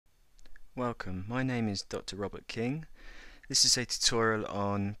Welcome, my name is Dr. Robert King. This is a tutorial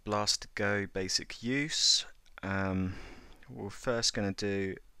on Blast2go basic use. What we're first going to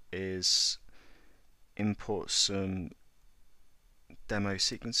do is import some demo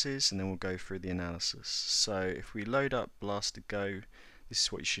sequences and then we'll go through the analysis. So if we load up Blast2go, this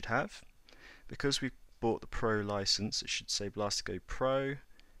is what you should have. Because we've bought the Pro license, it should say Blast2go Pro,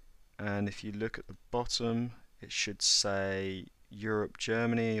 and if you look at the bottom it should say Europe,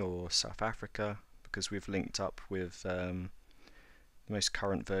 Germany or South Africa, because we've linked up with the most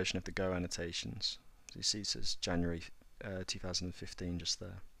current version of the Go annotations. So you see it says January 2015 just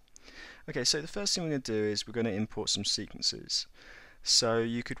there. Okay, so the first thing we're going to do is we're going to import some sequences. So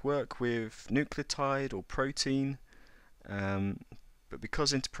you could work with nucleotide or protein, but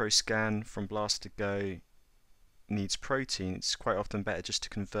because InterProScan from Blast2go needs protein, it's quite often better just to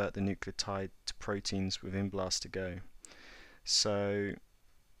convert the nucleotide to proteins within Blast2go. So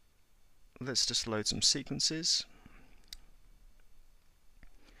let's just load some sequences.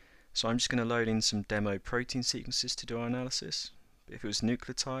 So I'm just going to load in some demo protein sequences to do our analysis. But if it was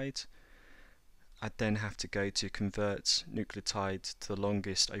nucleotide, I'd then have to go to convert nucleotide to the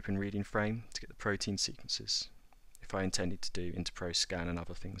longest open reading frame to get the protein sequences, if I intended to do InterProScan and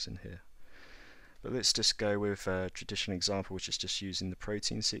other things in here. But let's just go with a traditional example, which is just using the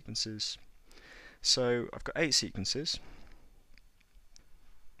protein sequences. So I've got 8 sequences.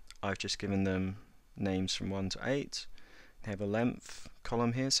 I've just given them names from 1 to 8. They have a length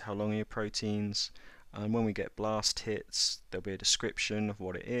column here, so how long are your proteins, and when we get blast hits there'll be a description of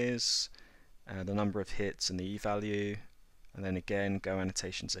what it is, the number of hits and the e-value, and then again Go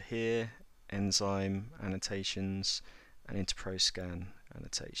annotations are here, enzyme annotations and InterProScan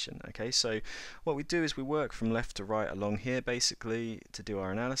annotation. Okay, so what we do is we work from left to right along here basically to do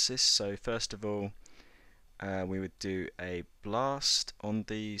our analysis. So first of all we would do a blast on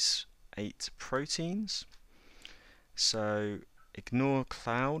these 8 proteins. So ignore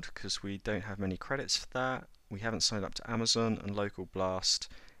cloud because we don't have many credits for that. We haven't signed up to Amazon, and local blast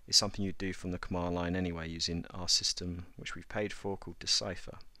is something you do from the command line anyway using our system which we've paid for called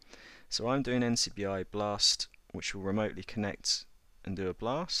Decipher. So I'm doing NCBI blast, which will remotely connect and do a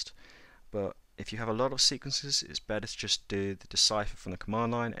blast, but if you have a lot of sequences it's better to just do the Decipher from the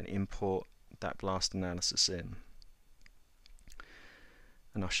command line and import that blast analysis in.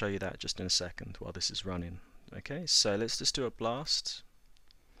 And I'll show you that just in a second while this is running. Okay, so let's just do a blast.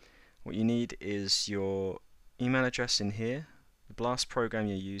 What you need is your email address in here, the blast program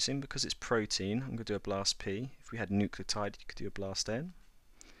you're using. Because it's protein, I'm going to do a blast P. If we had nucleotide, you could do a blast N.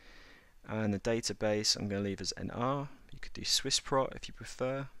 And the database I'm going to leave as NR. You could do SwissProt if you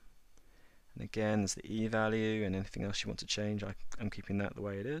prefer. And again, there's the E value and anything else you want to change. I'm keeping that the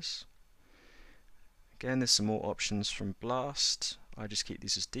way it is. Again, there's some more options from Blast. I just keep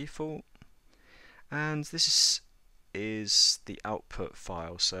these as default. And this is the output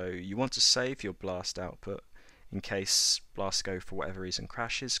file. So you want to save your Blast output in case Blast2go for whatever reason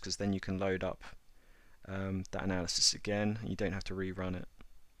crashes, because then you can load up that analysis again and you don't have to rerun it.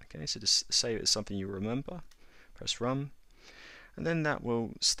 Okay, so just save it as something you remember. Press run, and then that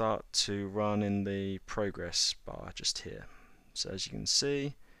will start to run in the progress bar just here. So as you can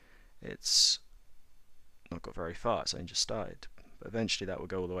see, it's not got very far, it's only just started, but eventually that will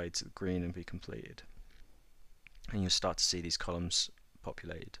go all the way to the green and be completed, and you'll start to see these columns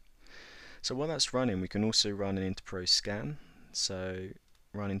populated. So while that's running, we can also run an InterProScan. So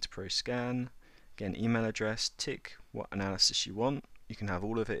run InterProScan, again email address, tick what analysis you want. You can have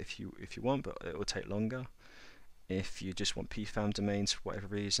all of it if you want, but it will take longer. If you just want PFAM domains for whatever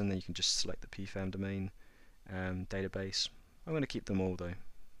reason, then you can just select the PFAM domain database. I'm going to keep them all though.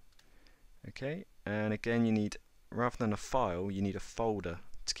 Okay, and again you need, rather than a file, you need a folder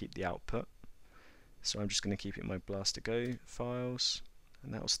to keep the output. So I'm just going to keep it in my Blast2go files,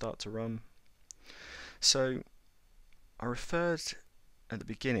 and that will start to run. So I referred at the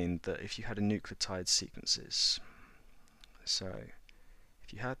beginning that if you had a nucleotide sequences, so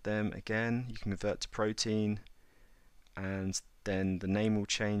if you had them, again you can convert to protein, and then the name will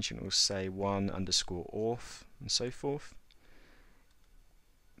change and it will say 1_auth and so forth.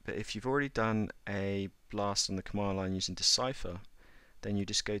 But if you've already done a blast on the command line using Decipher, then you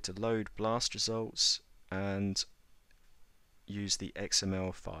just go to load blast results and use the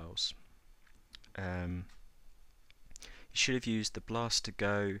XML files. You should have used the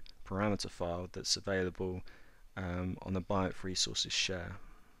Blast2go parameter file that's available on the Bioinf Resources share.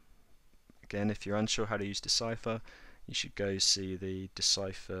 Again, if you're unsure how to use Decipher, you should go see the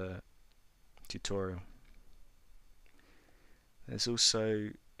Decipher tutorial. There's also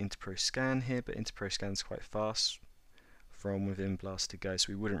InterProScan here, but InterProScan is quite fast from within Blast2go, so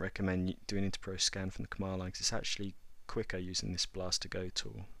we wouldn't recommend doing Interpro scan from the command line because it's actually quicker using this Blast2go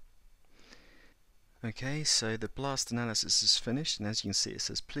tool. Okay, so the blast analysis is finished, and as you can see it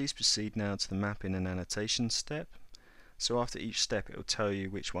says please proceed now to the mapping and annotation step. So after each step it will tell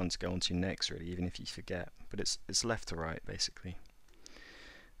you which one to go on to next, really, even if you forget, but it's left to right basically.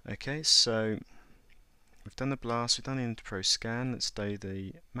 Okay, so we've done the blast, we've done the Interpro scan, let's do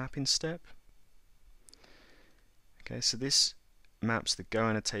the mapping step. Okay, so this maps the go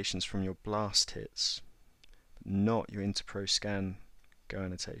annotations from your blast hits, but not your Interpro scan go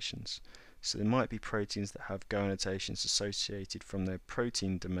annotations. So there might be proteins that have go annotations associated from their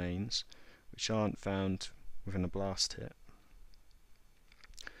protein domains which aren't found within a blast hit.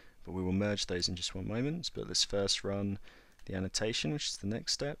 But we will merge those in just one moment, but let's first run the annotation, which is the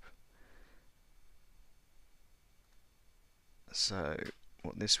next step. So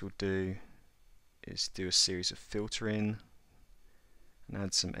what this will do is do a series of filtering and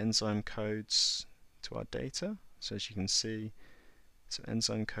add some enzyme codes to our data. So as you can see, some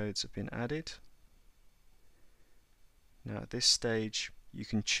enzyme codes have been added. Now at this stage you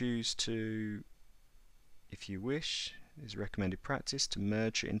can choose to, if you wish, is recommended practice, to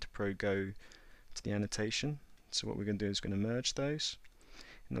merge your Interpro Go to the annotation. So what we're going to do is going to merge those.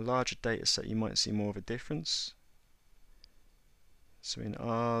 In a larger data set you might see more of a difference. So in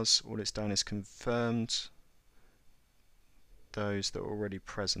ours all it's done is confirmed those that are already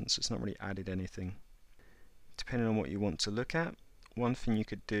present, so it's not really added anything. Depending on what you want to look at, one thing you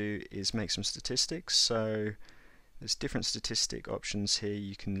could do is make some statistics. So there's different statistic options here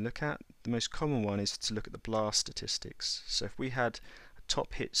you can look at. The most common one is to look at the blast statistics. So if we had a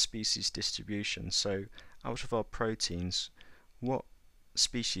top hit species distribution, so out of our proteins, what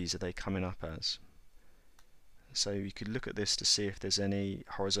species are they coming up as? So you could look at this to see if there's any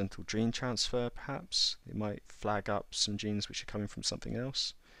horizontal gene transfer perhaps. It might flag up some genes which are coming from something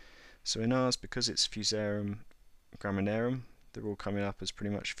else. So in ours, because it's Fusarium graminearum, they're all coming up as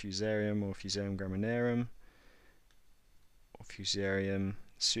pretty much Fusarium or Fusarium graminearum or Fusarium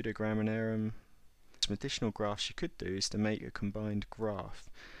pseudograminarum. Some additional graphs you could do is to make a combined graph.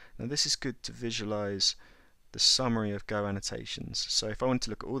 Now this is good to visualize the summary of go annotations. So if I want to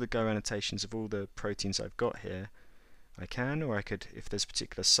look at all the go annotations of all the proteins I've got here, I can, or I could, if there's a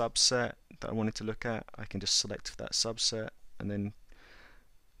particular subset that I wanted to look at, I can just select for that subset and then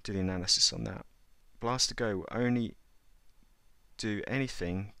do the analysis on that. Blast2go will only do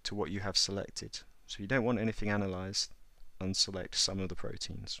anything to what you have selected. So you don't want anything analyzed, unselect some of the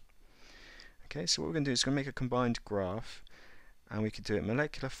proteins. Okay, so what we're going to do is we're going to make a combined graph, and we could do it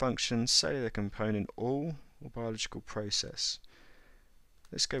molecular function, cellular component, all, or biological process.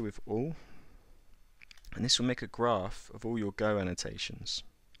 Let's go with all, and this will make a graph of all your go annotations.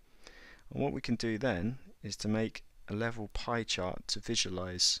 And what we can do then is to make a level pie chart to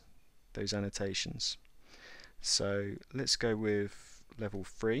visualize those annotations. So let's go with level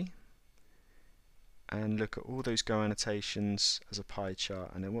 3 and look at all those go annotations as a pie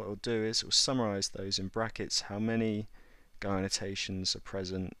chart, and then what it'll do is it will summarize those in brackets how many go annotations are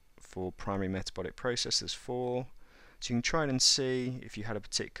present for primary metabolic process. There's 4. So you can try and see if you had a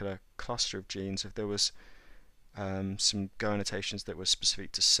particular cluster of genes, if there was some go annotations that were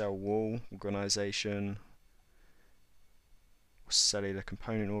specific to cell wall organization, cellular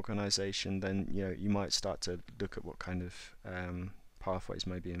component organization, then you might start to look at what kind of pathways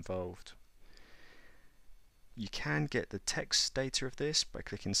may be involved. You can get the text data of this by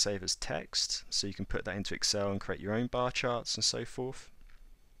clicking Save as Text, so you can put that into Excel and create your own bar charts and so forth.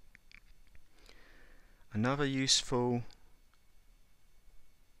 Another useful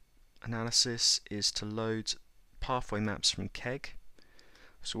analysis is to load pathway maps from KEGG.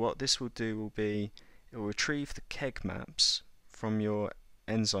 So what this will do will be, it will retrieve the KEGG maps from your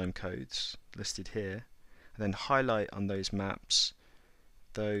enzyme codes listed here, and then highlight on those maps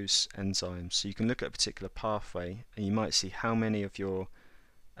those enzymes. So you can look at a particular pathway and you might see how many of your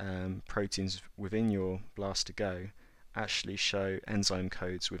proteins within your Blast2go actually show enzyme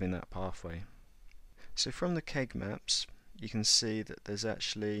codes within that pathway. So from the KEGG maps you can see that there's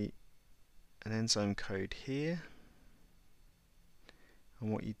actually an enzyme code here,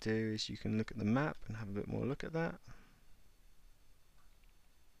 and what you do is you can look at the map and have a bit more look at that.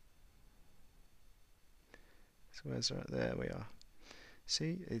 So where's that? There we are.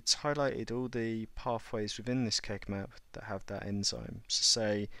 See, it's highlighted all the pathways within this KEGG map that have that enzyme. So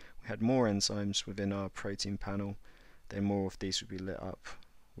say we had more enzymes within our protein panel, then more of these would be lit up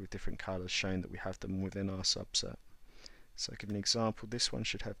with different colours showing that we have them within our subset. So I'll give you an example. This one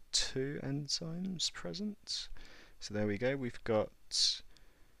should have 2 enzymes present. So there we go, we've got,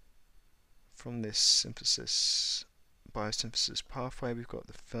 from this synthesis biosynthesis pathway, we've got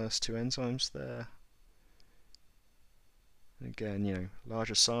the first two enzymes there. And again,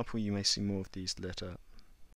 larger sample, you may see more of these lit up.